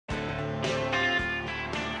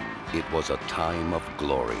It was a time of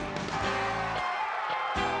glory.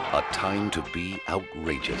 A time to be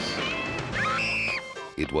outrageous.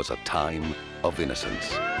 It was a time of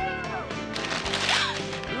innocence.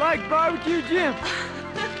 Like barbecue, Jim?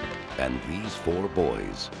 And these four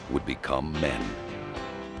boys would become men.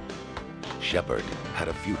 Shepard had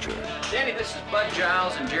a future. Danny, this is Bud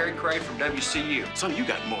Giles and Jerry Cray from WCU. Son, you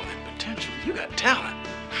got more than potential. You got talent.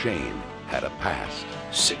 Shane had a past.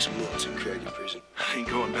 6 months in Craigie prison. I ain't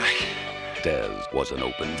going back. Dez was an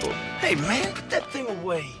open book. Hey, man, put that thing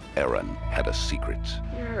away. Aaron had a secret.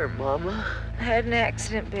 You're her mama. I had an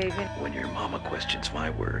accident, baby. When your mama questions my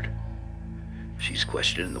word, she's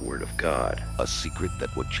questioning the word of God. A secret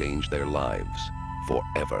that would change their lives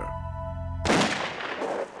forever.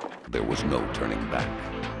 There was no turning back.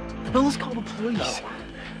 No, let's call the police.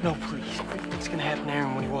 No, please. What's gonna happen to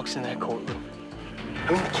Aaron when he walks in that courtroom?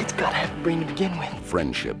 I mean, the kid's gotta have a brain to begin with.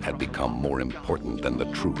 Friendship had become more important than the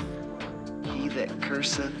truth. He that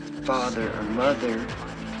curseth father or mother,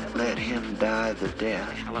 let him die the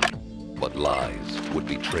death. But lies would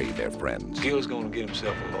betray their friends. Gil's gonna get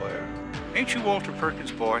himself a lawyer. Ain't you Walter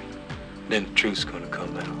Perkins' boy? Then the truth's gonna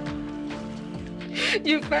come out.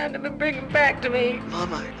 You find him and bring him back to me.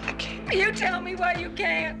 Mama, I can't. You tell me why you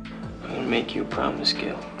can't. I'm gonna make you a promise,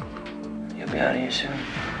 Gil. You'll be out of here soon.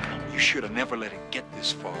 You should have never let it get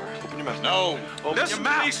this far. Open your mouth. No! Open your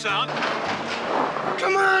mouth, son!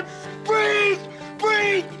 Come on! Breathe!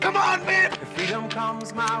 Breathe! Come on, man! If freedom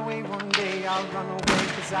comes my way one day, I'll run away,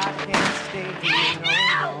 cause I can't stay here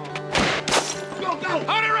no more. Go, go!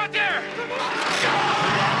 Hold it right there!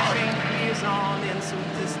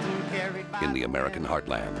 In the American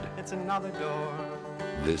heartland, It's another door.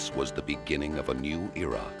 this was the beginning of a new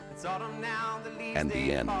era It's autumn now, the leaves and the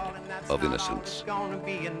they end fall, and that's of not Innocence. always gonna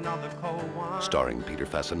be another cold one. Starring Peter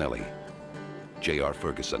Facinelli, J.R.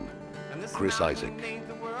 Ferguson, And this Chris mountain Isaak, ain't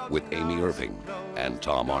the world with you Amy know, Irving so and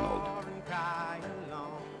Tom Arnold. and cry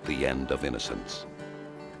alone. The End of Innocence.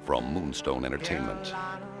 From Moonstone Entertainment.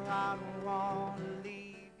 Carolina, I don't wanna